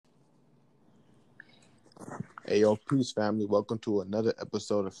Ayo, peace, family. Welcome to another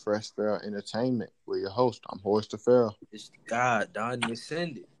episode of Fresh Feral Entertainment. We're your host. I'm Horace the Feral. It's God, Donnie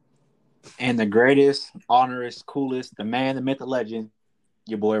Ascended. And the greatest, honorest, coolest, the man, the myth, the legend,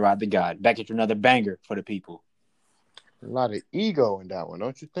 your boy Rod the God. Back at you another banger for the people. A lot of ego in that one,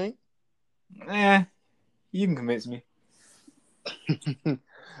 don't you think? You can convince me.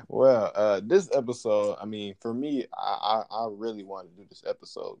 Well, this episode, for me, I really want to do this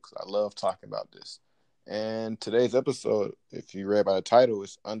episode because I love talking about this. And today's episode, if you read by the title,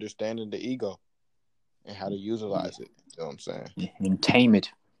 is Understanding the Ego and how to utilize it. You know what I'm saying? And tame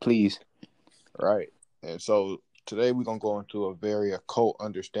it, please. Right. And so today we're going to go into a very occult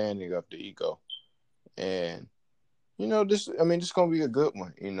understanding of the ego. And, this is going to be a good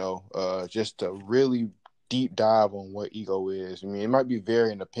one, just to really deep dive on what ego is. It might be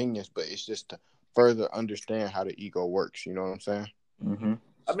varying opinions, but it's just to further understand how the ego works. You know what I'm saying? Mm-hmm.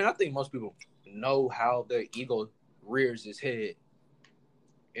 I think most people know how their ego rears its head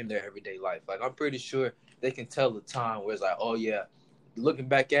in their everyday life. Like, I'm pretty sure they can tell the time where it's like, oh, yeah, looking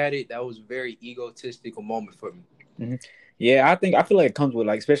back at it, that was a very egotistical moment for me. Mm-hmm. Yeah, I feel like it comes with,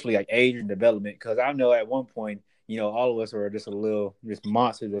 especially age and development, because I know at one point, all of us are just just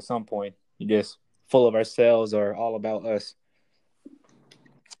monsters at some point. You're just full of ourselves or all about us.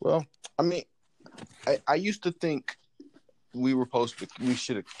 Well, I used to think we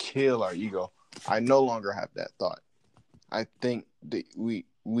should have killed our ego. I no longer have that thought. I think that we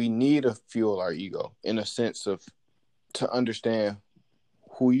need to fuel our ego in a sense of to understand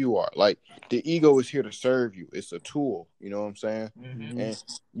who you are. Like, the ego is here to serve you. It's a tool. You know what I'm saying? Mm-hmm. And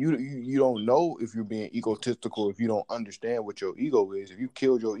you don't know if you're being egotistical if you don't understand what your ego is. If you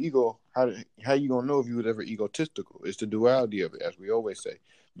killed your ego, how you gonna know if you was ever egotistical? It's the duality of it, as we always say.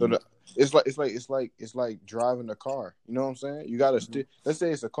 So it's like driving a car. You know what I'm saying? You gotta let's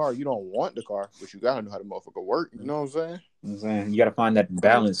say it's a car. You don't want the car, but you gotta know how the motherfucker work. You know what I'm saying? You got to find that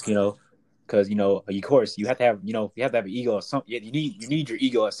balance, because of course you have to have you have to have an ego. You need your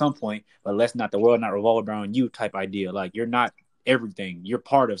ego at some point, but let's not the world not revolve around you type idea. Like, you're not everything. You're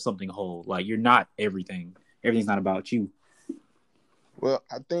part of something whole. Like, you're not everything. Everything's not about you. Well,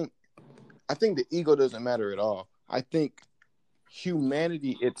 I think the ego doesn't matter at all. I think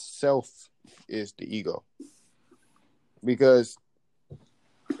humanity itself is the ego, because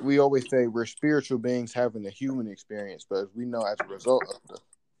we always say we're spiritual beings having a human experience, but as we know, as a result of the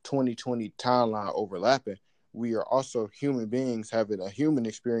 2020 timeline overlapping, we are also human beings having a human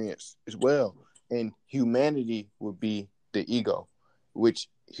experience as well, and humanity would be the ego, which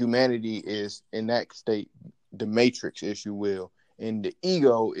humanity is in that state the matrix, if you will, and the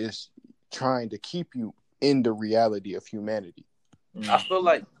ego is trying to keep you in the reality of humanity. I feel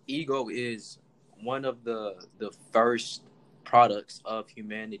like ego is one of the first products of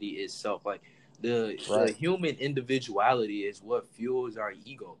humanity itself. Like, the human individuality is what fuels our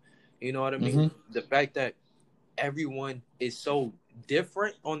ego. You know what I mean? Mm-hmm. The fact that everyone is so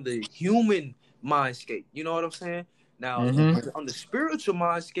different on the human mindscape. You know what I'm saying? Now, on the spiritual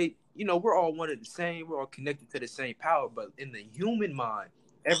mindscape, we're all one and the same. We're all connected to the same power. But in the human mind,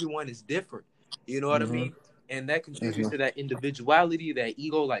 everyone is different. You know what I mean? And that contributes to that individuality, that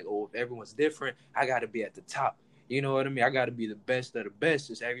ego. Like, oh, if everyone's different, I got to be at the top. You know what I mean? I got to be the best of the best.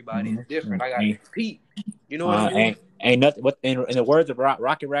 Since everybody is different, I got to compete. You know what I mean? Ain't nothing. What in the words of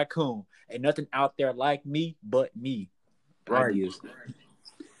Rocket Raccoon, ain't nothing out there like me but me. Right. Ideas.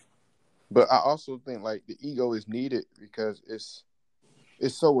 But I also think the ego is needed because it's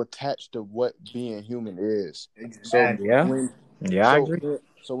so attached to what being human is. Exactly. I agree.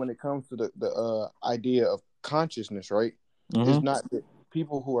 So when it comes to the idea of consciousness, right? Mm-hmm. It's not that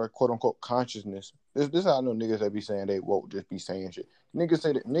people who are quote unquote consciousness. This is how I know niggas that be saying they woke just be saying shit.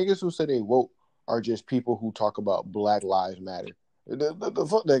 Niggas who say they woke are just people who talk about Black Lives Matter. The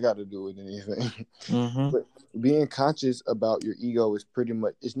fuck they got to do with anything? Mm-hmm. But being conscious about your ego is pretty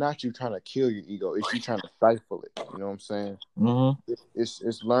much, it's not you trying to kill your ego, it's you trying to stifle it. You know what I'm saying? Mm-hmm.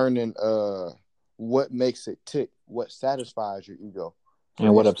 It's learning what makes it tick, what satisfies your ego,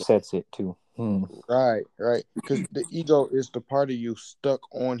 and what upsets it too. Right. Because the ego is the part of you stuck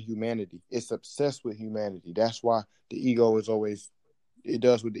on humanity. It's obsessed with humanity. That's why the ego is always, it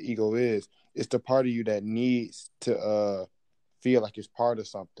does what the ego is. It's the part of you that needs to feel like it's part of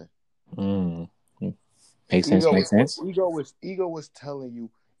something. Makes sense. Ego is telling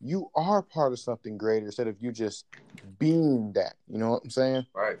you are part of something greater instead of you just being that. You know what I'm saying?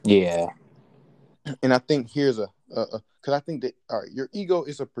 Right. Yeah. And I think here's because I think that your ego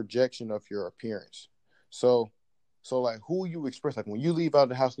is a projection of your appearance. So like who you express, like when you leave out of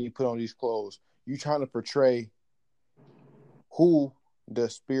the house and you put on these clothes, you trying to portray who the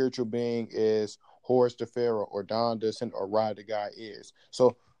spiritual being is, Horace the Pharaoh or Don Dustin or Rod the Guy is.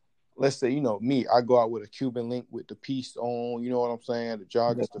 So let's say, me, I go out with a Cuban link with the piece on, you know what I'm saying? The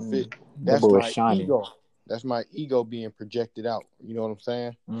joggers, the fit. That That's boy is my shining. ego. That's my ego being projected out. You know what I'm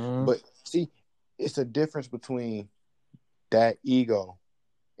saying? Mm-hmm. But see, it's a difference between that ego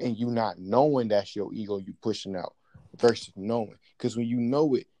and you not knowing that's your ego you pushing out versus knowing. Because when you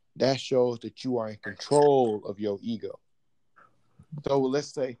know it, that shows that you are in control of your ego. So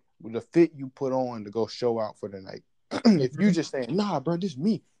let's say with the fit you put on to go show out for the night. If you just saying, nah, bro, this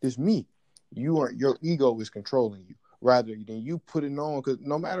me, your ego is controlling you rather than you putting on. Because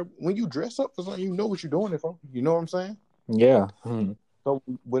no matter when you dress up for something, you know what you're doing it for. You know what I'm saying? Yeah. So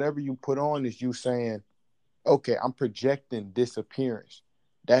whatever you put on is you saying, okay, I'm projecting this appearance.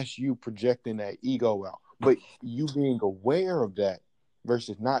 That's you projecting that ego out. But you being aware of that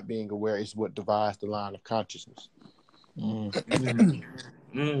versus not being aware is what divides the line of consciousness.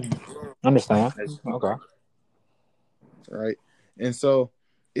 Understand? Okay. Right. And so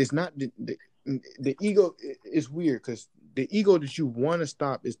it's not the ego is weird because the ego that you want to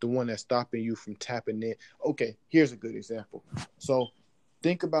stop is the one that's stopping you from tapping in. Okay, here's a good example. So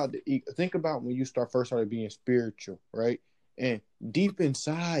think about the ego. Think about when you first started being spiritual, right? And deep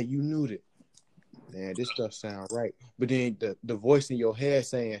inside you knew that, man, this stuff sound right. But then the voice in your head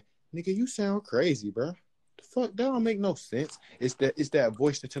saying, nigga, you sound crazy, bro. The fuck, that don't make no sense. It's that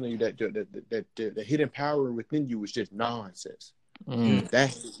voice that's telling you that the hidden power within you is just nonsense.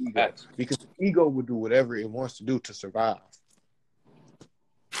 That's the ego. Because the ego will do whatever it wants to do to survive.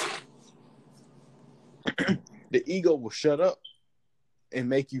 The ego will shut up and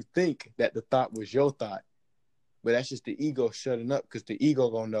make you think that the thought was your thought. But that's just the ego shutting up because the ego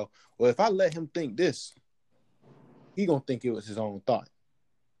gonna know, well, if I let him think this, he gonna think it was his own thought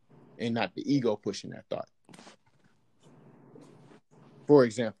and not the ego pushing that thought. For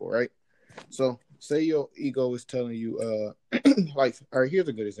example, right? So say your ego is telling you, like, all right, here's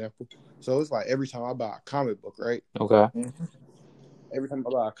a good example. So it's like every time I buy a comic book, right? Okay. Every time I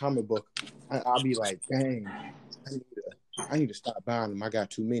buy a comic book, I'll be like, dang, I need to stop buying them. I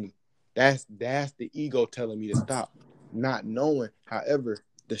got too many. That's the ego telling me to stop, not knowing. However,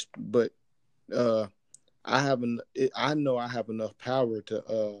 I know I have enough power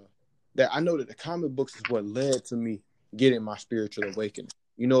to that I know that the comic books is what led to me getting my spiritual awakening.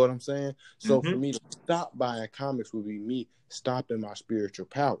 You know what I'm saying? So for me to stop buying comics would be me stopping my spiritual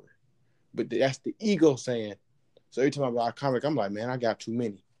power. But that's the ego saying. So every time I buy a comic, I'm like, man, I got too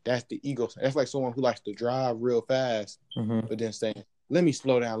many. That's the ego. That's like someone who likes to drive real fast, but then saying, let me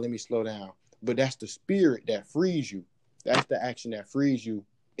slow down. But that's the spirit that frees you. That's the action that frees you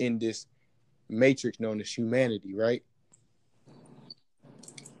in this matrix known as humanity, right?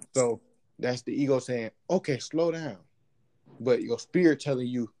 So that's the ego saying, okay, slow down. But your spirit telling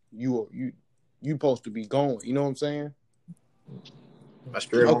you supposed to be going. You know what I'm saying? My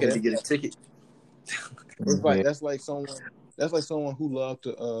spirit want me to get a ticket. It's like that's like someone who loved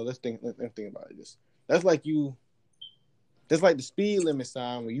to let's think about this. That's like the speed limit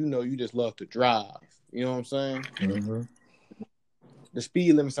sign when you just love to drive. You know what I'm saying? The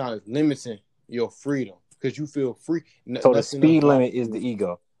speed limit sign is limiting your freedom because you feel free. So the speed limit is the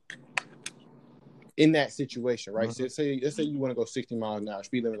ego in that situation, right? So let's say you want to go 60 miles an hour,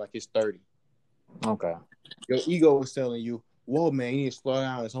 speed limit like it's 30. Okay. Your ego is telling you, whoa, man, you need to slow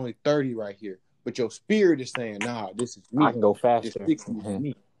down. It's only 30 right here. But your spirit is saying, nah, this is me. I can go faster. This 60 is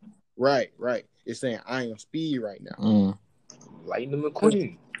me. Right. It's saying I am speed right now. Lightning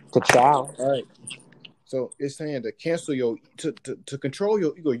McQueen. Ka-chow. Right. So it's saying to cancel to control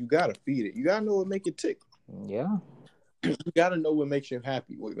your ego, you gotta feed it. You gotta know what make it tick. Yeah. You gotta know what makes you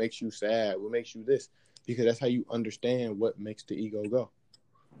happy, what makes you sad, what makes you this, because that's how you understand what makes the ego go.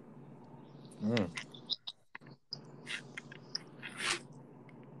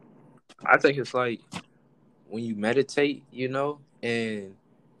 I think it's like when you meditate, and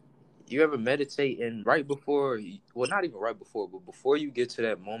you ever meditate and right before, well, not even right before, but before you get to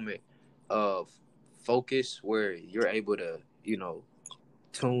that moment of focus where you're able to,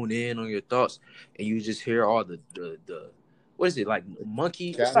 tune in on your thoughts and you just hear all the what is it, like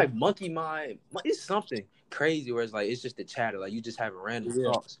monkey? Chatter? It's like monkey mind. It's something crazy where it's like it's just the chatter, like you just having random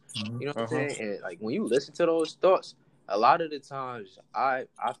thoughts. You know what I'm saying? And like when you listen to those thoughts, a lot of the times I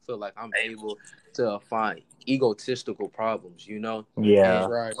feel like I'm able to find egotistical problems, Yeah.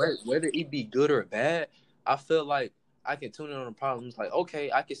 And Right. whether it be good or bad, I feel like I can tune in on the problems. Like, okay,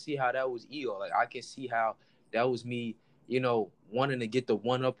 I can see how that was ego. Like I can see how that was me, wanting to get the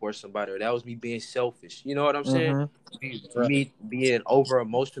one up or somebody, or that was me being selfish. You know what I'm saying? Right. Me being over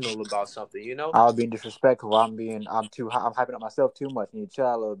emotional about something. I was being disrespectful. I'm hyping up myself too much. Need to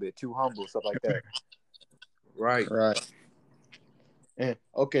chill a little bit. Too humble, stuff like that. Right. And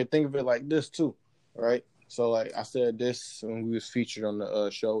okay, think of it like this too, right? So like I said this when we was featured on the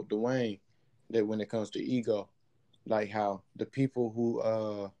show with Dwayne, that when it comes to ego, like how the people who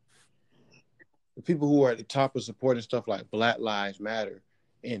are at the top of supporting stuff like Black Lives Matter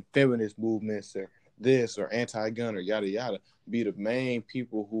and feminist movements or this or anti-gun or yada yada be the main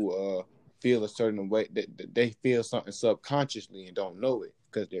people who feel a certain way that they feel something subconsciously and don't know it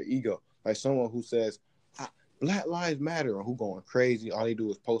because their ego. Like someone who says Black Lives Matter and who going crazy, all they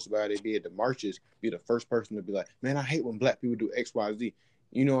do is post about it, be at the marches, be the first person to be like, man, I hate when black people do X, Y, Z.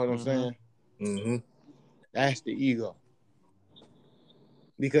 You know what I'm saying? Mm-hmm. That's the ego.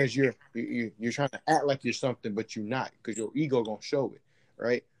 Because you're trying to act like you're something, but you're not, because your ego gonna show it,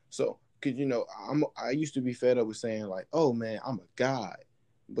 right? So, because I used to be fed up with saying like, "Oh man, I'm a god,"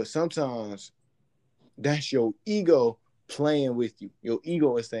 but sometimes that's your ego playing with you. Your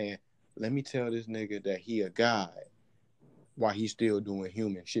ego is saying, "Let me tell this nigga that he a god while he's still doing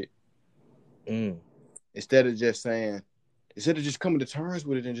human shit." Instead of just coming to terms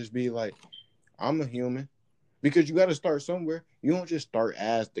with it and just be like, "I'm a human." Because you got to start somewhere. You don't just start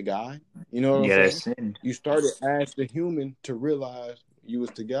as the guy. You know what I'm saying? That's sin. You started as the human to realize you was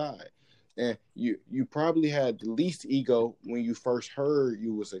the guy. And you probably had the least ego when you first heard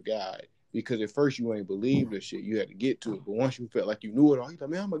you was a guy. Because at first you ain't believe the shit. You had to get to it. But once you felt like you knew it all, you thought,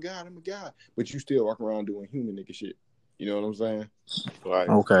 man, I'm a guy. But you still walk around doing human nigga shit. You know what I'm saying? Like,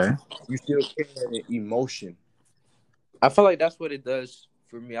 Okay. you still carrying emotion. I feel like that's what it does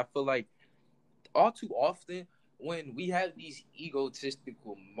for me. I feel like all too often when we have these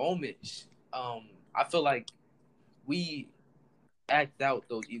egotistical moments, I feel like we act out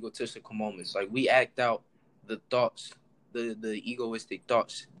those egotistical moments. Like we act out the thoughts, the egoistic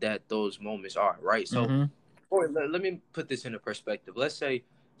thoughts that those moments are, right? So or let me put this into perspective. Let's say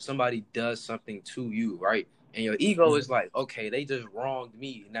somebody does something to you, right? And your ego is like, okay, they just wronged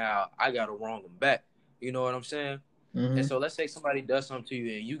me. Now I gotta wrong them back. You know what I'm saying? And so let's say somebody does something to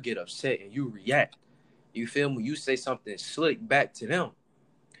you and you get upset and you react. You feel me? You say something slick back to them.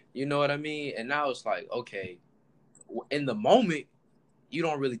 You know what I mean? And now it's like, okay, in the moment, you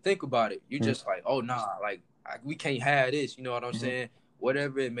don't really think about it. You're just like, oh, nah, like, we can't have this. You know what I'm saying?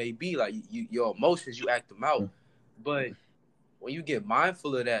 Whatever it may be, like, your emotions, you act them out. But when you get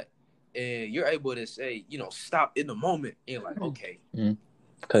mindful of that and you're able to say, stop in the moment and you're like, okay,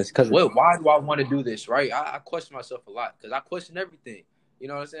 why do I want to do this, right? I question myself a lot because I question everything. You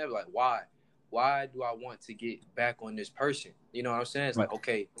know what I'm saying? Like, why? Why do I want to get back on this person? You know what I'm saying? It's like,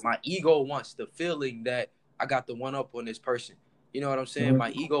 okay, my ego wants the feeling that I got the one up on this person. You know what I'm saying? My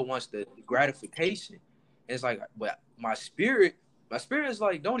ego wants the gratification. And it's like, but my spirit is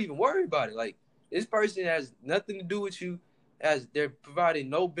like, don't even worry about it. Like, this person has nothing to do with you. They're providing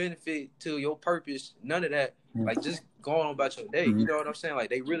no benefit to your purpose, none of that. Like, just going on about your day. You know what I'm saying? Like,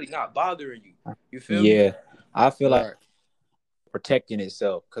 they really not bothering you. You feel me? Yeah, I feel like protecting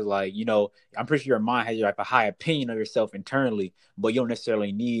itself because, like, I'm pretty sure your mind has like a high opinion of yourself internally, but you don't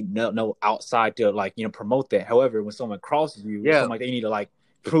necessarily need no outside to like promote that. However, when someone crosses you, something like they need to like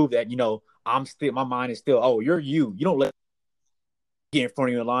prove that my mind is still, oh, you're you. You don't let them get in front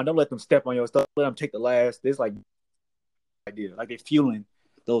of you in line. Don't let them step on your stuff. Let them take the last. It's like idea, like they're fueling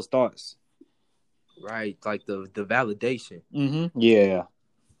those thoughts. Right, like the validation. Yeah.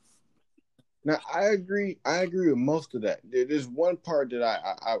 Now I agree with most of that. There's one part that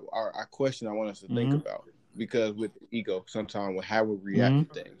I question. I want us to think about, because with the ego, sometimes with how we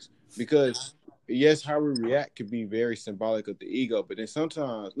react to things. Because yes, how we react could be very symbolic of the ego, but then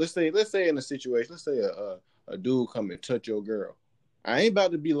sometimes, let's say in a situation, let's say a dude come and touch your girl. I ain't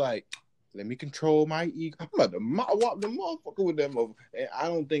about to be like, let me control my ego. I'm about to walk the motherfucker with that motherfucker. And I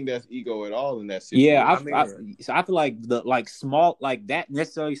don't think that's ego at all in that situation. Yeah, so I feel like the small like that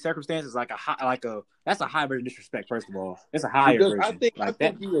necessarily circumstance is like that's a high version of disrespect. First of all, it's a higher because version. I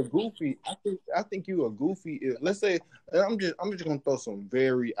think you a goofy. I think you a goofy. Let's say I'm just gonna throw some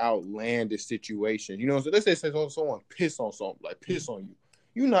very outlandish situations. You know, so let's say someone piss on something, like piss on you.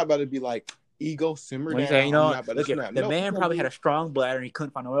 You're not about to be like, ego, simmer down. Say, I'm not about to snap. The man probably had a strong bladder and he couldn't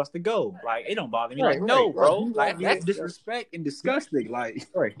find nowhere else to go. Like, it don't bother me. Right, no, bro. Like, That's disrespect and disgusting. Like,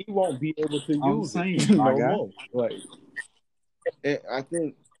 he won't be able to use it no more. Like, and I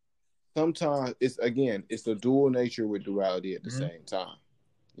think sometimes it's the dual nature with duality at the same time.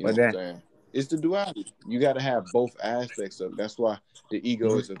 You know what I'm saying? It's the duality. You got to have both aspects of it. That's why the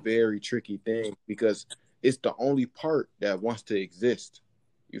ego is a very tricky thing, because it's the only part that wants to exist.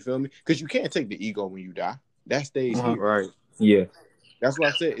 You feel me? Because you can't take the ego when you die. That stays here. Right. Yeah. That's why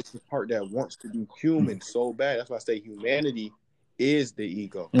I said it's the part that wants to be human so bad. That's why I say humanity is the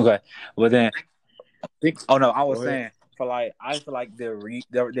ego. Okay. Well then, oh no, I Go was ahead. saying I feel like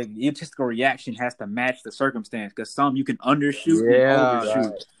the egotistical reaction has to match the circumstance, because some you can undershoot and Yeah.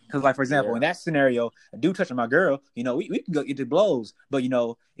 overshoot. Because like for example, in that scenario, a dude touching my girl, we can go into blows, but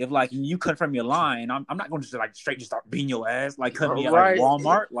if like you cut from your line, I'm not going to just like straight just start beating your ass like cut me at like Right.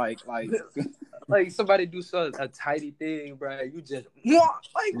 Walmart, like like somebody do a tiny thing, bro. You just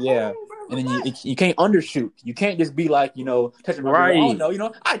like yeah. And then you can't undershoot. You can't just be like, touching my girl. Oh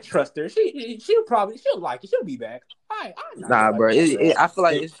no, I trust her. She'll like it. She'll be back. I'm not Nah, like bro. that. I feel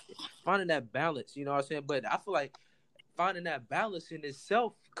like it's finding that balance. You know what I'm saying? But I feel like finding that balance in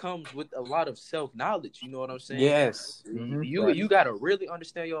itself comes with a lot of self-knowledge. You know what I'm saying? Yes. Mm-hmm. You got to really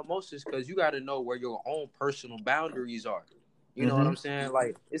understand your emotions, because you got to know where your own personal boundaries are. You know what I'm saying?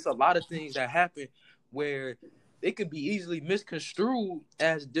 Like, it's a lot of things that happen where it could be easily misconstrued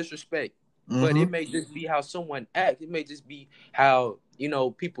as disrespect. But it may just be how someone acts. It may just be how,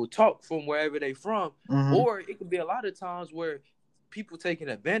 people talk from wherever they from. Or it could be a lot of times where people taking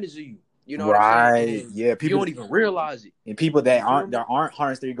advantage of you. You know what I'm saying? And yeah. you don't even realize it. And people that aren't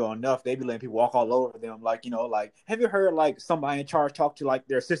harnessed their ego enough, they be letting people walk all over them. Like, like, have you heard like somebody in charge talk to like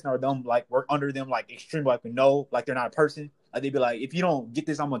their assistant or them like work under them like extreme, like no, like they're not a person. Like they be like, if you don't get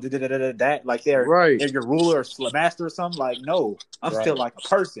this, I'm gonna that. Like they're your ruler or master or something. Like, no, I'm still like a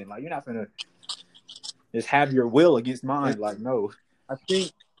person. Like, you're not gonna just have your will against mine. Like, no. I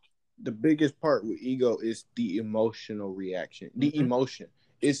think the biggest part with ego is the emotional reaction. The emotion.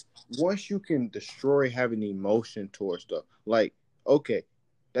 It's once you can destroy having emotion towards stuff. Like, okay,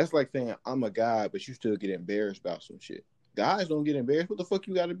 that's like saying I'm a guy, but you still get embarrassed about some shit. Guys don't get embarrassed. What the fuck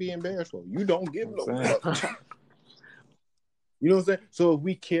you got to be embarrassed for? You don't give no fuck. You know what I'm saying? So if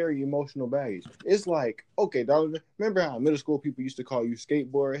we carry emotional baggage, it's like, okay, dog, remember how in middle school people used to call you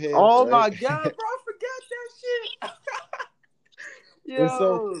skateboard head? Oh right? my God, bro, I forgot that shit. And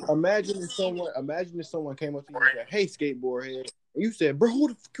so imagine if someone came up to you and said, "Hey, skateboard head," and you said, "Bro, who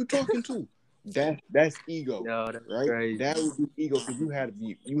the fuck you talking to?" That's ego, that's right? crazy. That would be ego because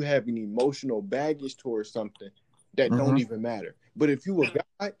you have an emotional baggage towards something that don't even matter. But if you were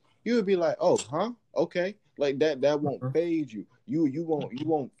God, you would be like, "Oh, huh? Okay." Like that won't fade you. You won't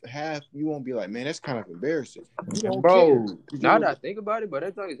be like, man, that's kind of embarrassing. You won't care. Now that I think about it, but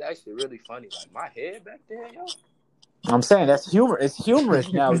that thing is actually really funny. Like my head back then, yo. I'm saying that's humor. It's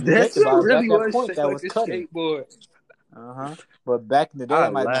humorous now. You That think shit about it. really At that was point, that like was a cutting. skateboard. But back in the day, I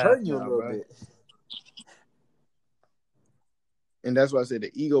that might be laugh hurting you a now, little bro. bit. And that's why I said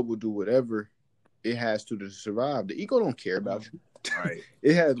the ego will do whatever it has to survive. The ego don't care about you. Right.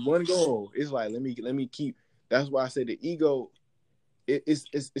 It has one goal. It's like let me keep. That's why I say the ego.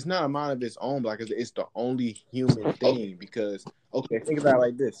 It's not a mind of its own. Like it's the only human thing. Because okay, think about it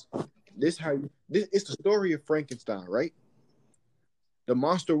like this. It's the story of Frankenstein, right? The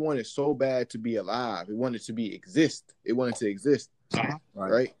monster wanted so bad to be alive. It wanted to exist. It wanted to exist,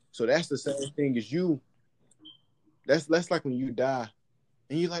 right? So that's the same thing as you. That's like when you die.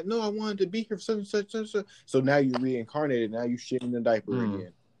 And you're like, no, I wanted to be here for such and such and such. So now you're reincarnated. Now you're shitting the diaper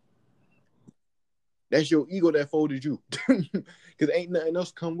again. That's your ego that folded you. Because ain't nothing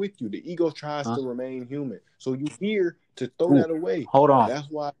else come with you. The ego tries to remain human. So you here to throw that away. Hold on. That's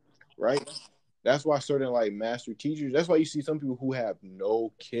why, right? That's why certain like master teachers, that's why you see some people who have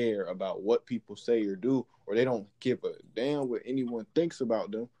no care about what people say or do, or they don't give a damn what anyone thinks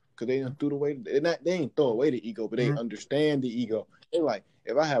about them. Because they done threw away, they ain't throw away the ego, but they understand the ego. They're like,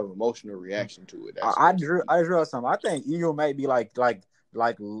 if I have an emotional reaction to it, I drew something. I think ego may be like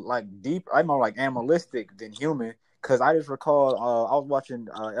deep. I'm more like animalistic than human. Because I just recall I was watching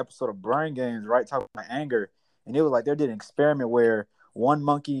an episode of Brain Games, right, talking about anger, and it was like they did an experiment where one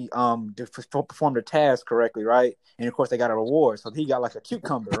monkey performed a task correctly, right, and of course they got a reward. So he got like a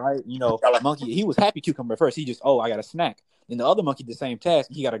cucumber, right? Monkey, he was happy cucumber at first. He just, I got a snack. And the other monkey did the same task,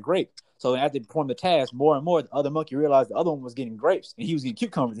 and he got a grape. So as they performed the task more and more, the other monkey realized the other one was getting grapes, and he was getting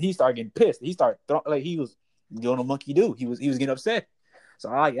cucumbers. And he started getting pissed. He started like he was doing a monkey do. He was getting upset. So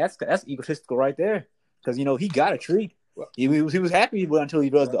that's egotistical right there, because he got a treat. He was happy until he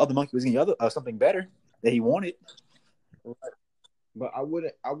realized the other monkey was getting something better that he wanted. But I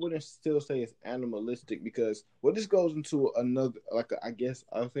wouldn't still say it's animalistic, because this goes into another, like I guess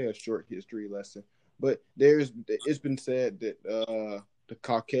I'll say a short history lesson. But it's been said that the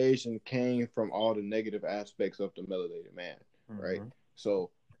Caucasian came from all the negative aspects of the melanated man, right? So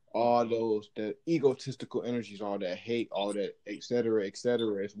all the egotistical energies, all that hate, all that et cetera,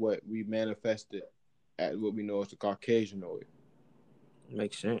 is what we manifested at what we know as the Caucasianoid.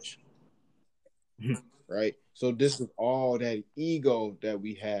 Makes sense. Right? So this was all that ego that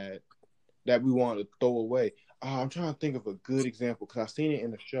we had that we wanted to throw away. I'm trying to think of a good example because I've seen it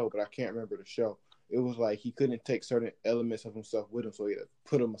in the show, but I can't remember the show. It was like he couldn't take certain elements of himself with him, so he had to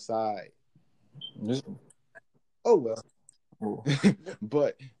put them aside. Oh, well.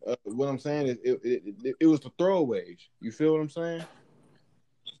 But what I'm saying is it was the throwaways. You feel what I'm saying?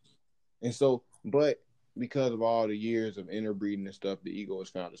 And so, but because of all the years of interbreeding and stuff, the ego has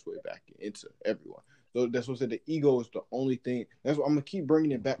found its way back into everyone. So that's what I said. The ego is the only thing. That's what I'm gonna keep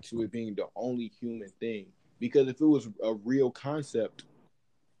bringing it back to it being the only human thing. Because if it was a real concept,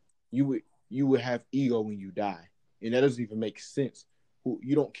 you would have ego when you die, and that doesn't even make sense.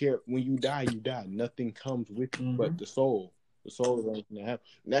 You don't care when you die. You die. Nothing comes with you but the soul. The soul is only gonna happen.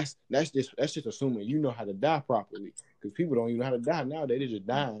 That's just assuming you know how to die properly. Because people don't even know how to die nowadays. They just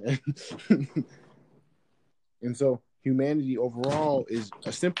dying. And so humanity overall is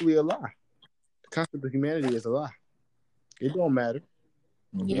simply a lie. The concept of humanity is a lie. It don't matter.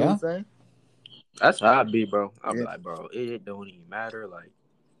 You know what I'm saying? That's how I be, bro. I be like, bro, it don't even matter. Like,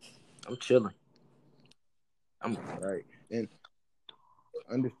 I'm chilling. I'm right. And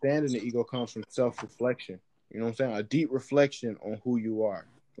understanding the ego comes from self-reflection. You know what I'm saying? A deep reflection on who you are.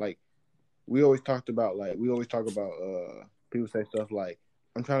 Like we always talk about people say stuff like,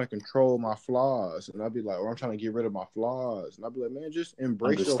 I'm trying to control my flaws, and I'll be like, or I'm trying to get rid of my flaws, and I'll be like, man, just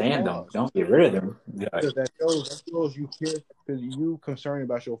embrace your Understand them. flaws. Don't get rid of them. Because that shows you care. Because you concerned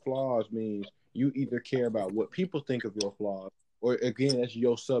about your flaws means you either care about what people think of your flaws, or again, that's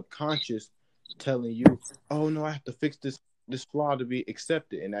your subconscious telling you, oh no, I have to fix this flaw to be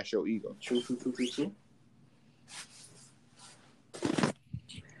accepted, and that's your ego. True.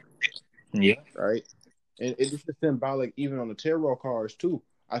 Yeah. Right. And it's just symbolic even on the tarot cards too.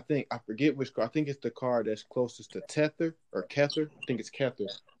 I forget which card. I think it's the card that's closest to Tether or Kether. I think it's Kether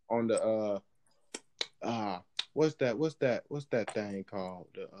on the what's that thing called?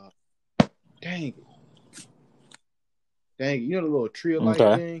 Dang it. You know the little tree of life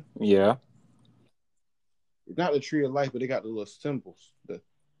thing? Yeah. It's not the tree of life, but they got the little symbols. The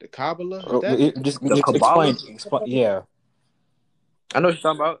Kabbalah? Just Kabbalah? explain. Yeah. I know what you're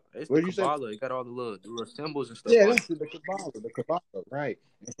talking about. It's What the did you say? Kabbalah. It got all the little symbols and stuff. Yeah, that's the Kabbalah. The Kabbalah, right.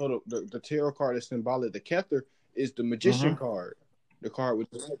 And so the tarot card is symbolic. The Kether is the magician card. The card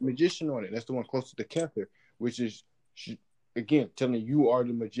with the magician on it. That's the one closest to Kether, which is, again, telling you are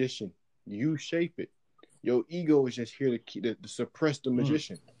the magician. You shape it. Your ego is just here to suppress the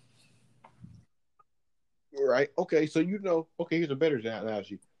magician. Right? Okay, so here's a better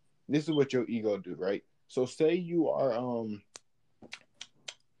analogy. This is what your ego do, right? So say you are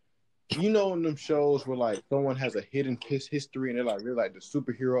in them shows where like someone has a hidden history and they're like the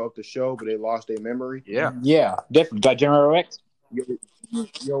superhero of the show, but they lost their memory. Yeah, definitely. Like General X.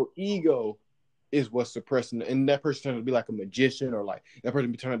 Your ego is what's suppressing, and that person turns to be like a magician, or like that person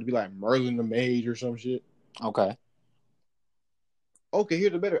be turned out to be like Merlin the Mage or some shit. Okay,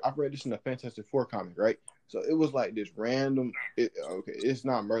 here's the better. I've read this in a Fantastic Four comic, right? So it was like this random. It's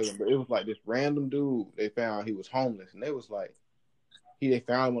not Merlin, but it was like this random dude. They found he was homeless, and they was like, they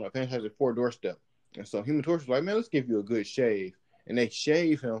found him on a Fantastic Four doorstep, and so Human Torch was like, man, let's give you a good shave, and they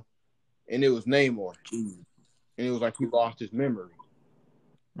shaved him, and it was Namor, and it was like he lost his memory,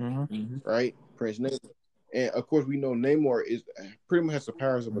 right? Prince Namor, and of course we know Namor is pretty much has the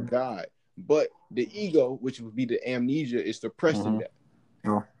powers of a god, but the ego, which would be the amnesia, is suppressing that.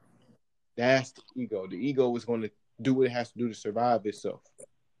 Yeah. That's the ego. The ego is going to do what it has to do to survive itself,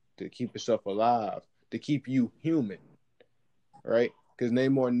 to keep itself alive, to keep you human, right? Because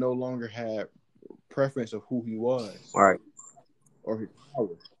Namor no longer had preference of who he was, right, or his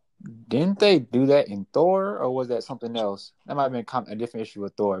powers. Didn't they do that in Thor, or was that something else? That might have been a different issue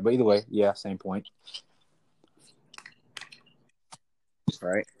with Thor, but either way, yeah, same point.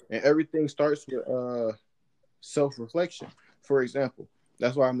 Right, and everything starts with self-reflection. For example,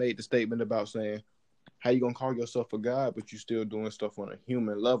 that's why I made the statement about saying, how you gonna call yourself a god, but you still doing stuff on a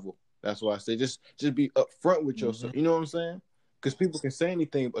human level? That's why I say just be upfront with yourself. You know what I'm saying? Because people can say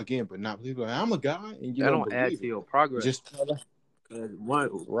anything again, but not believe. Like, I'm a god, and you don't add to your progress. Just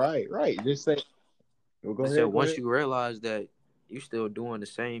right. Just say. Well, go ahead. Once you realize that you're still doing the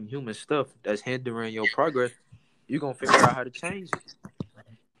same human stuff that's hindering your progress, you're gonna figure out how to change it.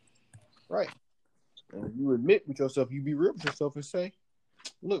 Right. And you admit with yourself, you be real with yourself and say,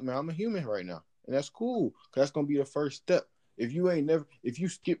 look, man, I'm a human right now. And that's cool. Cause that's gonna be the first step. If you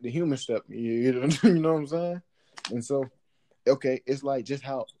skip the human step, you know what I'm saying? And so, okay, it's like just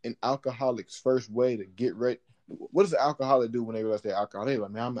how an alcoholic's first way to get rid what does an alcoholic do when they realize they're alcoholic? They're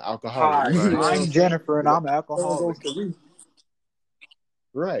like, man, I'm an alcoholic. Right. You know what I'm I'm saying? Jennifer and But I'm an someone goes alcoholic. to rehab,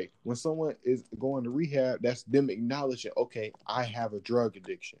 right? When someone is going to rehab, that's them acknowledging, okay, I have a drug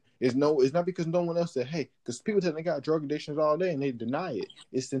addiction. It's not because no one else said, hey, because people tell they got drug addictions all day and they deny it.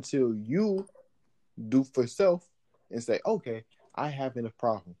 It's until you do for self and say, okay, I have a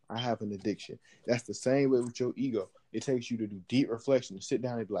problem. I have an addiction. That's the same way with your ego. It takes you to do deep reflection, to sit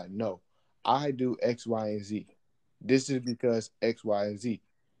down and be like, no, I do X, Y, and Z. This is because X, Y, and Z,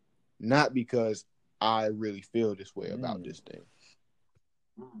 not because I really feel this way about this thing.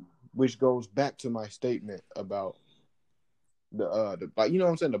 Which goes back to my statement about the you know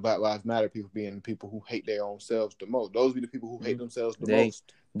what I'm saying, the Black Lives Matter people being the people who hate their own selves the most. Those be the people who hate themselves the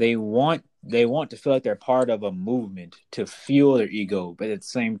most. They want to feel like they're part of a movement to fuel their ego, but at the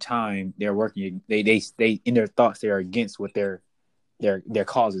same time they're working. They in their thoughts they are against what their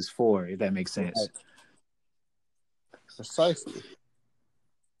cause is for. If that makes sense. Right. Precisely.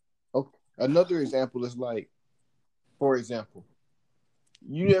 Okay. Another example is like, for example,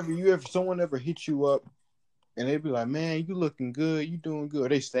 you ever someone ever hit you up and they be like, man, you looking good, you doing good. Or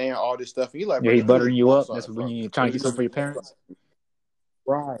they saying all this stuff, and you like, Yeah, bro, he's you really buttering you want up. That's something when from me. you're trying to get something for your parents.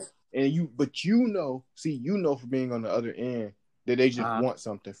 Right. And but you know for being on the other end that they just want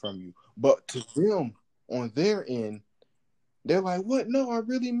something from you. But to them, on their end, they're like, what? No, I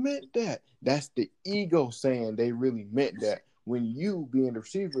really meant that. That's the ego saying they really meant that. When you, being the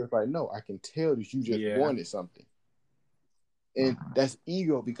receiver, is like, no, I can tell that you just wanted something. And that's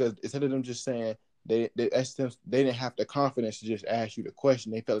ego, because instead of them just saying, they didn't have the confidence to just ask you the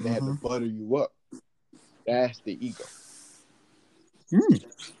question. They felt like they had to butter you up. That's the ego.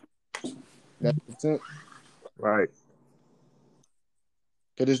 That makes sense? Right.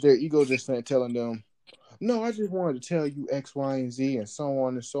 Because it's their ego just telling them, no, I just wanted to tell you X, Y, and Z, and so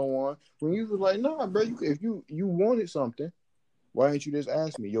on and so on. When you was like, no, bro, if you wanted something, why didn't you just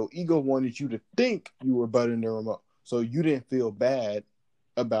ask me? Your ego wanted you to think you were buttering them up, so you didn't feel bad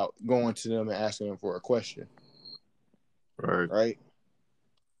about going to them and asking them for a question. Right?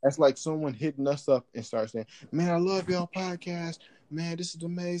 That's like someone hitting us up and start saying, man, I love y'all podcast. Man, this is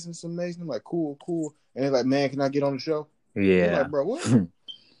amazing. It's amazing. I'm like, cool. And they're like, man, can I get on the show? Yeah. You're like, bro, what?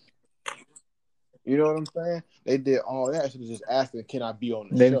 You know what I'm saying? They did all that. So they just asking, can I be on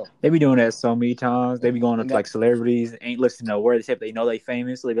the show? They be doing that so many times. They be going up to like celebrities, ain't listening to a word except they know they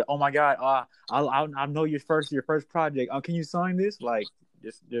famous. So they be like, oh my God, I know your first project. Can you sign this? Like,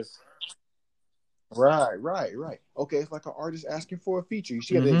 just. Right. Okay, it's like an artist asking for a feature. You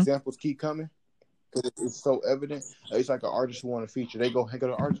see how the examples keep coming? Because it's so evident. It's like an artist who want a feature. They go hang out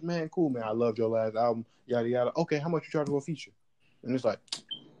with the artist, man, cool, man, I loved your last album, yada, yada. Okay, how much you charge for a feature? And it's like,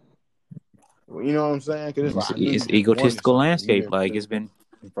 you know what I'm saying? Because it's like, It's egotistical landscape. Like, it's been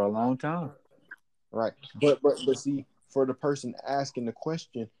for a long time. Right. But see, for the person asking the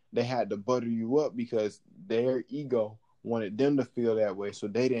question, they had to butter you up because their ego wanted them to feel that way, so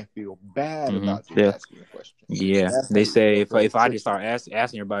they didn't feel bad about you asking the question. Yeah, they say if I just start asking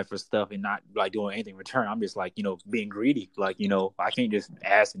everybody for stuff and not like doing anything in return, I'm just like, being greedy. Like, I can't just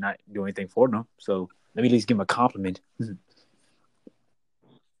ask and not do anything for them. So let me at least give them a compliment.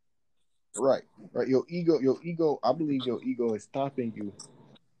 Right. Your ego. I believe your ego is stopping you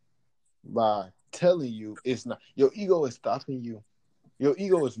by telling you it's not. Your ego is stopping you. Your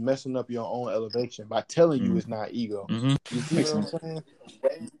ego is messing up your own elevation by telling you it's not ego. You see what I'm saying?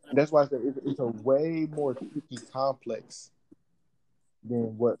 That's why I said it's a way more tricky complex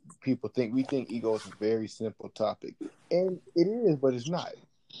than what people think. We think ego is a very simple topic, and it is, but it's not.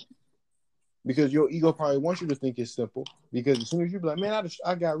 Because your ego probably wants you to think it's simple. Because as soon as you be like, man,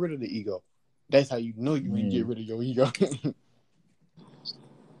 I got rid of the ego. That's how you know you didn't get rid of your ego.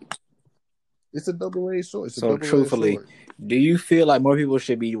 It's a double-edged sword. So truthfully, do you feel like more people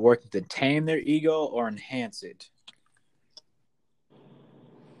should be working to tame their ego or enhance it?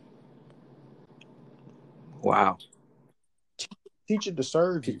 Wow. Teach it to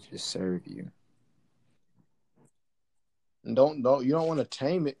serve you. And you don't want to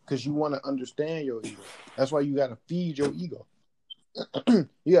tame it because you want to understand your ego. That's why you got to feed your ego.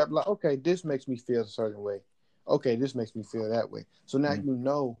 You have like, okay, this makes me feel a certain way. Okay, this makes me feel that way. So now you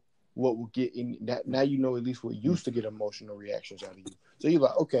know what will get in that. Now you know at least what used to get emotional reactions out of you. So you're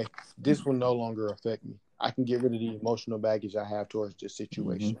like, okay, this will no longer affect me. I can get rid of the emotional baggage I have towards this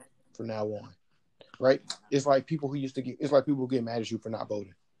situation from now on. Right? It's like people who used to get. It's like people get mad at you for not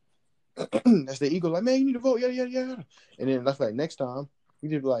voting. That's the ego. Like, man, you need to vote. Yeah. And then that's like next time you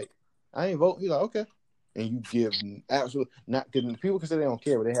just be like, I ain't vote. You're like, okay. And you give absolutely not, because people can say they don't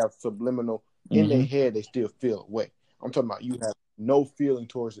care, but they have subliminal in their head. They still feel a way. I'm talking about you have no feeling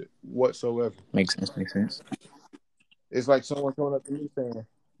towards it whatsoever. Makes sense. It's like someone coming up to me saying,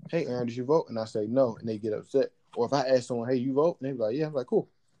 "Hey, Aaron, did you vote?" And I say no, and they get upset. Or if I ask someone, "Hey, you vote?" and they be like, "Yeah," I'm like, "Cool,"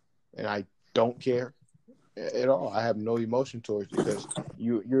 and I don't care at all. I have no emotion towards it because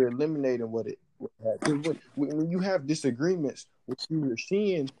you're eliminating what happens. When you have disagreements, what you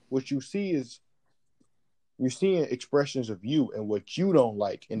see is you're seeing expressions of you and what you don't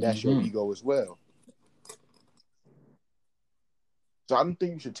like, and that's your ego as well. So I don't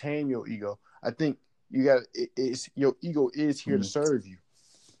think you should tame your ego. I think you got it's your ego is here to serve you.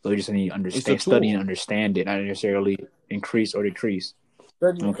 So you just need to study and understand it, not necessarily increase or decrease.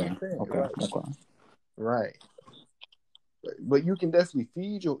 Study and understand, right. But you can definitely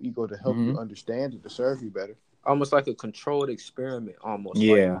feed your ego to help you understand it, to serve you better. Almost like a controlled experiment, almost.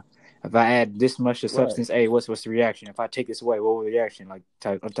 Yeah. Like, if I add this much to substance A, what's the reaction? If I take this away, what will the reaction? Like,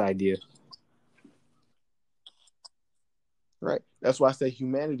 what's the idea? Right. That's why I say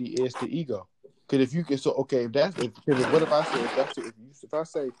humanity is the ego. Because if you can, what if I say if I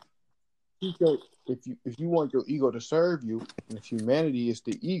say if you want your ego to serve you, and if humanity is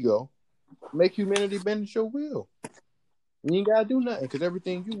the ego, make humanity bend at your will. You ain't gotta do nothing because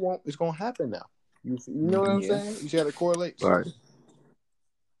everything you want is gonna happen now. You know what I'm saying? You see how it correlates? right.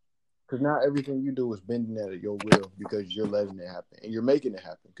 Because now everything you do is bending at your will because you're letting it happen and you're making it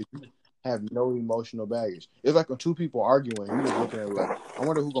happen because you have no emotional baggage. It's like when two people arguing, you just looking at it like, I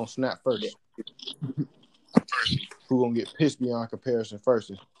wonder who's gonna snap first. Who gonna get pissed beyond comparison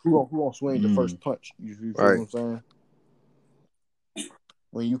first? And who gonna swing the first punch? You feel what I'm saying?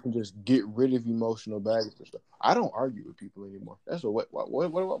 When you can just get rid of emotional baggage and stuff. I don't argue with people anymore. That's what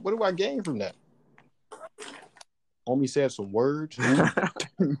do I gain from that? Homie said some words.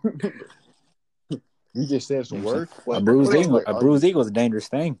 You just said some words. A bruised eagle is a dangerous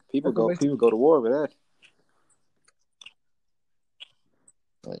thing. People go to war with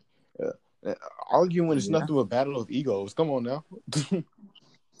that. Arguing is nothing but a battle of egos. Come on now.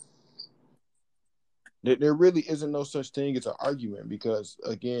 There really isn't no such thing as an argument because,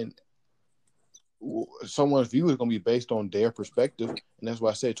 again, someone's view is going to be based on their perspective. And that's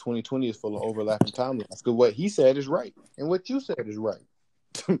why I said 2020 is full of overlapping timelines. Because what he said is right and what you said is right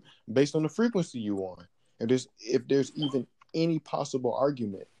based on the frequency you on. And if there's even any possible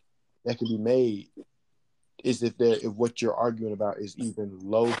argument that can be made is if what you're arguing about is even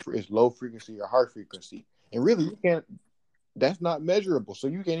low frequency or high frequency. And really, you can't. That's not measurable, so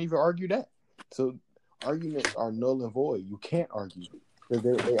you can't even argue that. So arguments are null and void. You can't argue because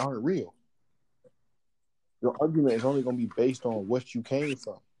they aren't real. Your argument is only going to be based on what you came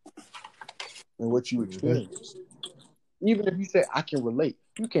from and what you experienced. Even if you say I can relate,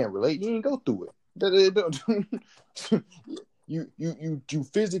 you can't relate. You ain't go through it. You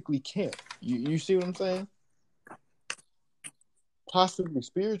physically can't. You see what I'm saying? Possibly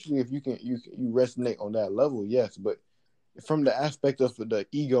spiritually, if you resonate on that level, yes. But from the aspect of the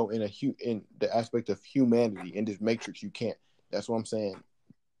ego in the aspect of humanity in this matrix, you can't. That's what I'm saying.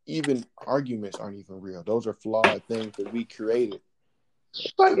 Even arguments aren't even real. Those are flawed things that we created.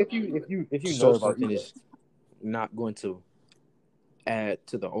 Like if you know something is not going to add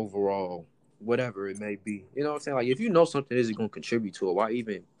to the overall whatever it may be, you know what I'm saying? Like if you know something isn't going to contribute to it, why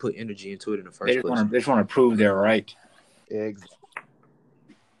even put energy into it in the first place? They just want to prove they're right. Exactly.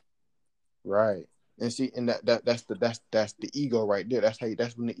 Right. And see, and that's the ego right there. That's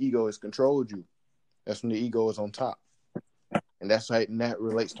when the ego has controlled you. That's when the ego is on top. And that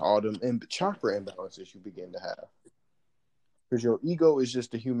relates to all them chakra imbalances you begin to have. Because your ego is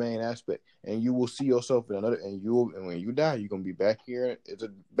just the humane aspect, and you will see yourself in another. And when you die, you're gonna be back here as a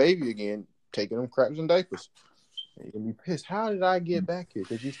baby again, taking them craps and diapers. And you're gonna be pissed. How did I get back here?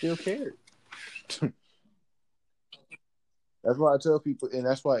 Because you still cared. That's why I tell people, and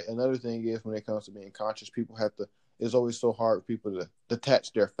that's why another thing is when it comes to being conscious, people have to. It's always so hard for people to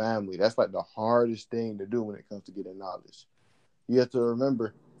detach their family. That's like the hardest thing to do when it comes to getting knowledge. You have to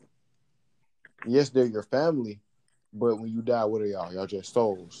remember, yes, they're your family, but when you die, what are y'all? Y'all just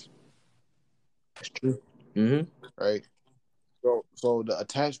souls. That's true. Mm-hmm. Right? So the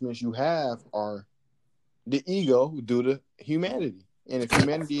attachments you have are the ego due to humanity. And if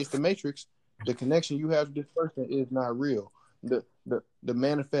humanity is the matrix, the connection you have to this person is not real. The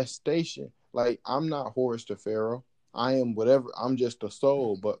manifestation, like I'm not Horus the Pharaoh. I am whatever. I'm just a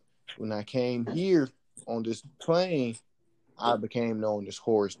soul. But when I came here on this plane, I became known as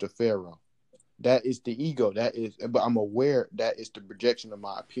Horus the Pharaoh. That is the ego. But I'm aware that is the projection of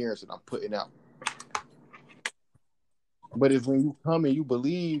my appearance that I'm putting out. But if when you come and you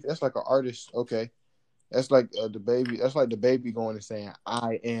believe, that's like an artist. Okay, that's like the baby. That's like the baby going and saying,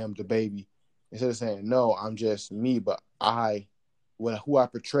 "I am the baby," instead of saying, "No, I'm just me." But who I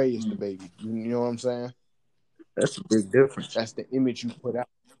portray is the baby. You know what I'm saying? That's a big difference. That's the image you put out.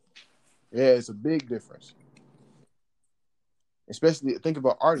 Yeah, it's a big difference. Especially think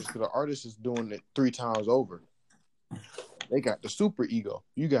about artists, because the artist is doing it 3 times over. They got the super ego.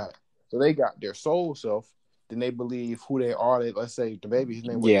 So they got their soul self. Then they believe who they are. Let's say the baby, his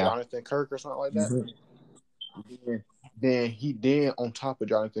name was Jonathan Kirk or something like that. Mm-hmm. Then on top of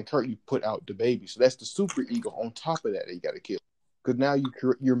Jonathan Kirk, you put out the baby. So that's the super ego. On top of that you got to kill. Because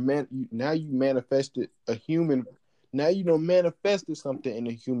now you manifested a human. Now you don't manifested something in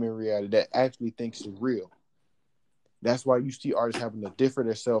the human reality that actually thinks is real. That's why you see artists having to differ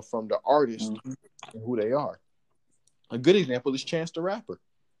themselves from the artist and who they are. A good example is Chance the Rapper.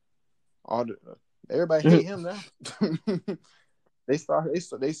 Everybody hate him now. They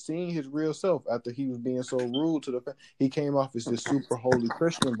seen his real self after he was being so rude to the fans. He came off as this super holy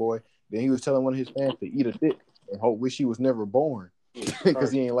Christian boy. Then he was telling one of his fans to eat a dick and wish he was never born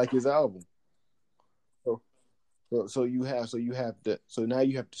because he ain't like his album. So now you have the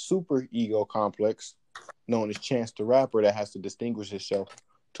super ego complex known as Chance the Rapper that has to distinguish himself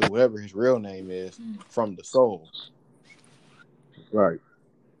to whatever his real name is from the soul. Right.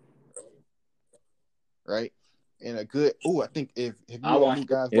 And a good I think if you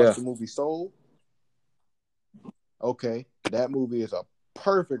guys watched the movie Soul, okay, that movie is a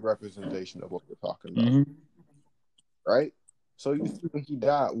perfect representation of what we're talking about. Right? So you see when he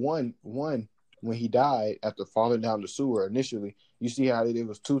died, when he died after falling down the sewer initially, you see how there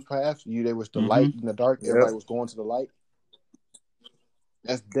was 2 paths. There was the light and the dark. Everybody was going to the light.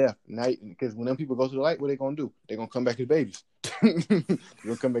 That's death. Because when them people go to the light, what are they gonna do? They're gonna come back as babies. They're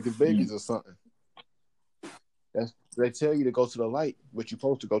gonna come back as babies or something. They tell you to go to the light, but you're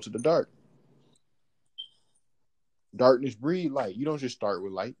supposed to go to the dark. Darkness breeds light. You don't just start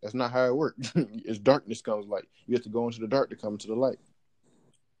with light. That's not how it works. It's darkness comes light. You have to go into the dark to come into the light.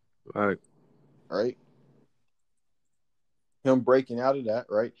 Right? Him breaking out of that,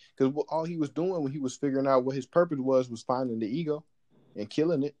 right? Because all he was doing when he was figuring out what his purpose was finding the ego and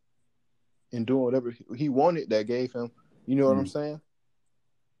killing it and doing whatever he wanted that gave him. You know what I'm saying?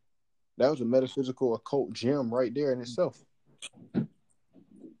 That was a metaphysical occult gem right there in itself.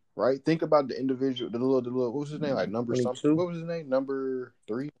 Right? Think about the individual, the little, what was his name? Like number 22? something. What was his name? Number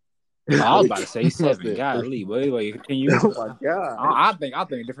 3? I was about to say 7. Golly, wait, continue. Oh my God. I think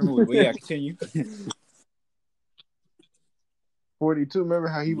a different movie, but yeah, continue. 42. Remember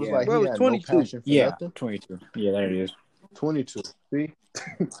how he was like, Bro, he had 22. no passion for nothing? 22. Yeah, there it is. 22. See?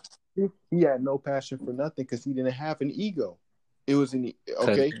 He had no passion for nothing because he didn't have an ego. It was he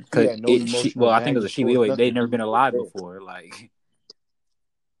had no emotional I think it was a she. They'd never been alive before. Like,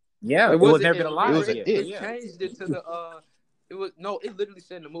 yeah, it was never been alive. It changed it to the it literally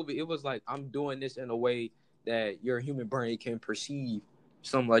said in the movie, it was like, I'm doing this in a way that your human brain can perceive,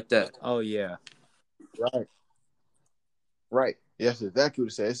 something like that. Oh yeah. Right. Yes, exactly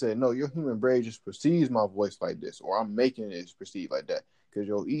what it said. It said, no, your human brain just perceives my voice like this, or I'm making it perceived like that. Because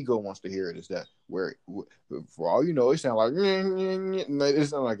your ego wants to hear it as that. Where, for all you know, it sounds like it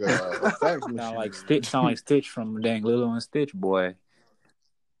sounds like a fax machine. Sound like Stitch from dang Lilo and Stitch, boy.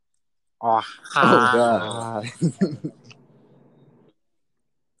 Oh God.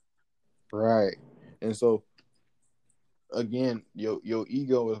 Right. And so again, your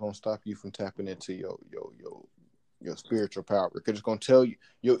ego is gonna stop you from tapping into your spiritual power, because it's gonna tell you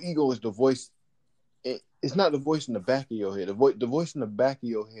your ego is the voice. It's not the voice in the back of your head. The voice in the back of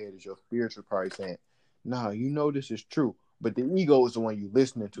your head is your spiritual part saying, "Nah, you know this is true," but the ego is the one you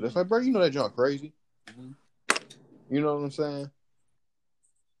listening to. That's like, bro, you know that junk crazy. You know what I'm saying?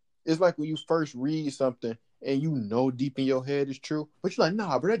 It's like when you first read something and you know deep in your head it's true, but you're like,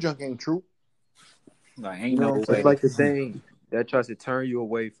 nah, bro, that junk ain't true. Like, ain't no way. It's like the thing that tries to turn you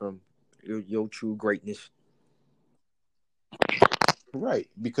away from your true greatness. Right,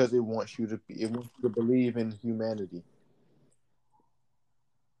 because it wants you to believe in humanity.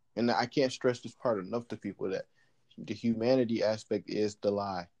 And I can't stress this part enough to people, that the humanity aspect is the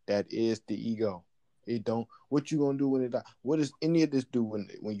lie. That is the ego. What you gonna do when it die? What does any of this do when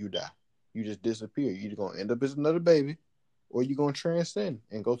you die? You just disappear. You're either gonna end up as another baby, or you're gonna transcend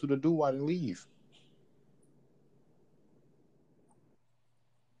and go through the doo-wah and leave.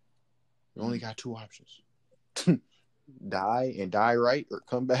 You only got 2 options. Die and die right, or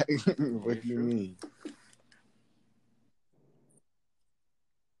come back. What do you mean?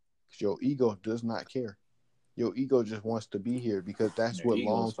 Because your ego does not care. Your ego just wants to be here because that's what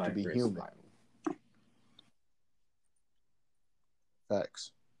longs to be human.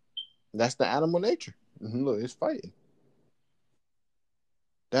 Facts. That's the animal nature. Look, it's fighting.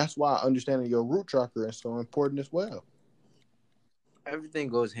 That's why understanding your root chakra is so important as well. Everything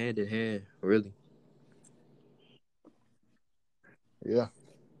goes hand in hand, really. Yeah.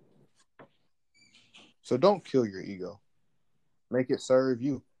 So don't kill your ego. Make it serve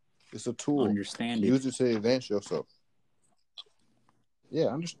you. It's a tool. Understand it. Use it to advance yourself. Yeah,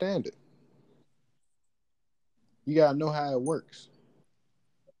 understand it. You gotta know how it works.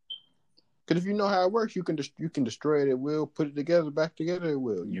 Because if you know how it works, you can destroy it at will, put it together, back together at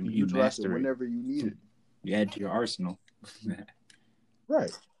will. You can utilize it whenever you need it. You add to your arsenal.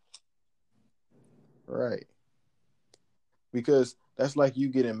 Right. Right. Because that's like you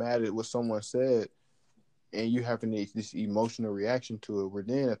getting mad at what someone said and you having this emotional reaction to it, where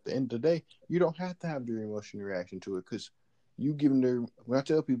then at the end of the day, you don't have to have their emotional reaction to it, because you give them their, when I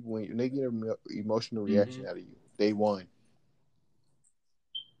tell people, when they get an emotional reaction out of you, they won.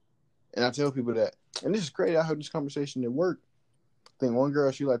 And I tell people that, and this is great. I had this conversation at work. I think one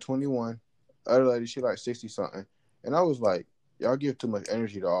girl, she like 21, other lady, she like 60 something. And I was like, y'all give too much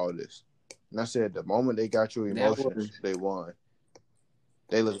energy to all this. And I said, the moment they got your emotions, they won.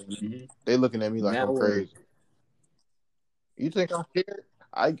 They looking at me like I'm crazy. You think I cared?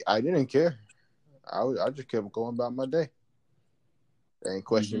 I didn't care. I just kept going about my day. They ain't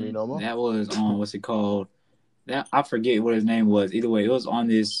questioning me no more. That was on what's it called? That I forget what his name was. Either way, it was on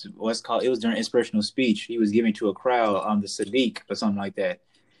this what's called. It was during an inspirational speech he was giving to a crowd on the Sadiq or something like that.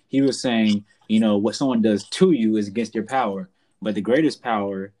 He was saying, what someone does to you is against your power, but the greatest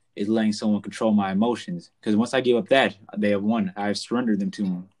power is letting someone control my emotions. Because once I give up that, they have won. I've surrendered them to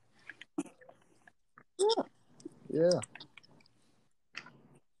them. Yeah.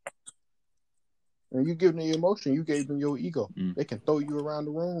 And you give them the emotion, you gave them your ego. They can throw you around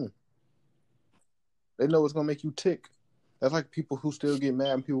the room. They know it's gonna make you tick. That's like people who still get mad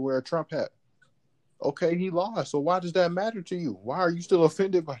when people wear a Trump hat. Okay, he lost, so why does that matter to you? Why are you still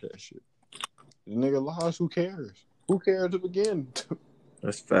offended by that shit? The nigga lost. Who cares? Who cares to begin?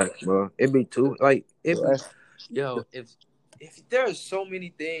 That's facts, bro. It be too if there's so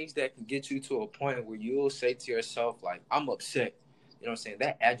many things that can get you to a point where you'll say to yourself, like, I'm upset. You know what I'm saying?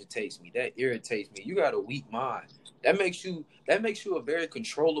 That agitates me. That irritates me. You got a weak mind. That makes you a very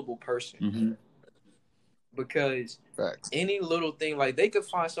controllable person. Because any little thing, like, they could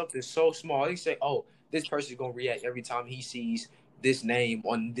find something so small. They say, oh, this person's going to react every time he sees this name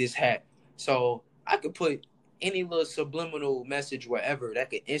on this hat. So I could put any little subliminal message wherever that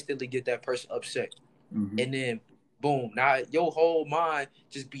could instantly get that person upset. And then, boom, now your whole mind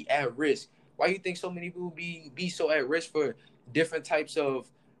just be at risk. Why do you think so many people be so at risk for different types of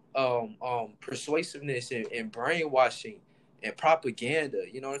persuasiveness and brainwashing and propaganda?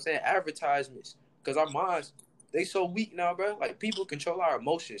 You know what I'm saying? Advertisements. Because our minds, they so weak now, bro. Like, people control our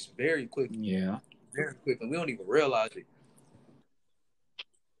emotions very quickly. Yeah. Very quickly. We don't even realize it.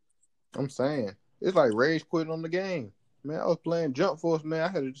 I'm saying. It's like rage quitting on the game. Man, I was playing Jump Force, man. I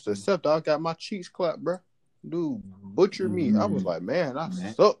had to just accept I got my cheeks clapped, bro. Dude, butchered me. I was like, man, I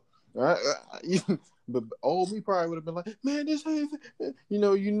suck. But old me probably would have been like, man, this ain't,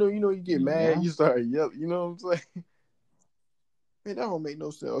 you get mad, you start yelling, you know what I'm saying? Man, that don't make no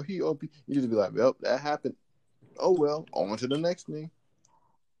sense. You just be like, well, that happened. Oh well, on to the next thing.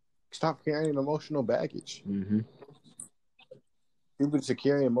 Stop carrying emotional baggage. People just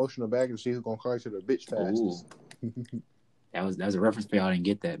carry emotional baggage to see who's gonna call you to the bitch fastest. That was a reference for y'all. I didn't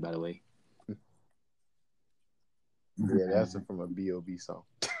get that, by the way. Yeah, that's from a B.O.B. song.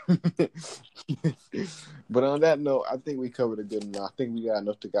 But on that note, I think we covered it good enough. I think we got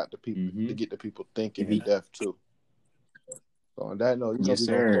enough to get the people thinking in depth too. So on that note, yes,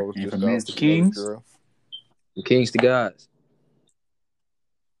 sir. And from Men's to Kings, from Kings to Gods.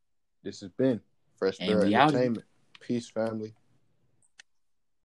 This has been Fresh Fair Entertainment. Peace, family.